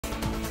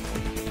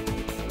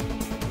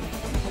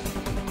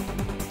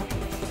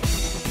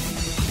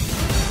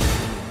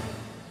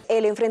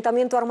El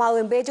enfrentamiento armado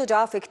en Bello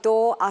ya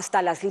afectó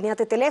hasta las líneas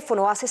de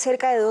teléfono. Hace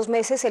cerca de 2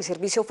 meses el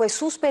servicio fue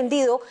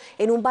suspendido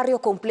en un barrio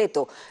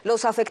completo.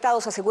 Los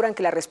afectados aseguran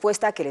que la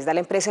respuesta que les da la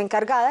empresa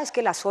encargada es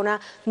que la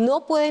zona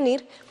no pueden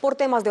ir por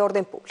temas de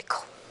orden público.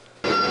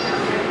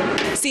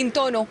 Sin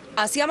tono,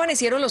 así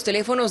amanecieron los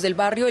teléfonos del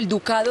barrio El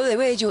Ducado de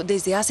Bello.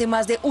 Desde hace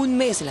más de un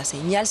mes la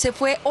señal se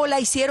fue o la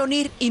hicieron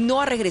ir y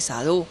no ha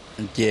regresado.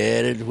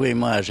 Ayer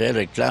fuimos a hacer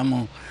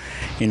reclamo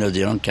y nos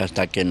dijeron que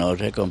hasta que no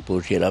se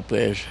compusiera,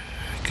 pues,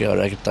 que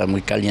ahora que está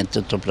muy caliente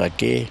esto por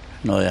aquí,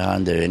 no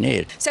dejaban de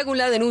venir. Según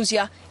la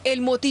denuncia,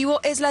 el motivo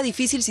es la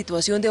difícil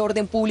situación de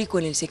orden público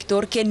en el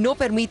sector que no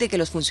permite que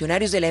los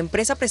funcionarios de la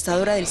empresa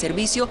prestadora del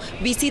servicio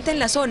visiten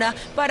la zona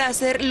para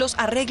hacer los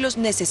arreglos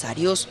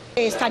necesarios.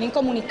 Están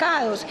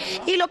incomunicados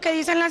y lo que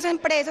dicen las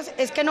empresas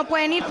es que no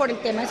pueden ir por el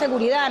tema de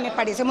seguridad. Me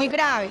parece muy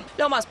grave.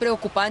 Lo más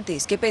preocupante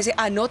es que pese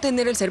a no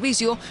tener el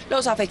servicio,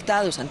 los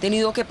afectados han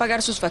tenido que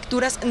pagar sus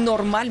facturas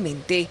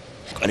normalmente.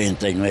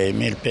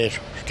 49.000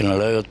 pesos, que no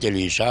lo he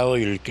utilizado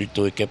y el que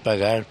tuve que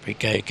pagar,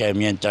 que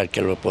mientras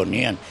que lo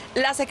ponían.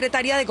 La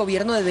secretaria de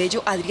Gobierno de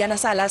Bello, Adriana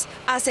Salas,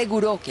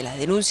 aseguró que la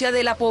denuncia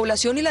de la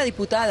población y la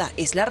diputada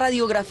es la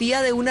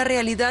radiografía de una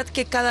realidad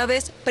que cada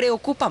vez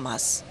preocupa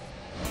más.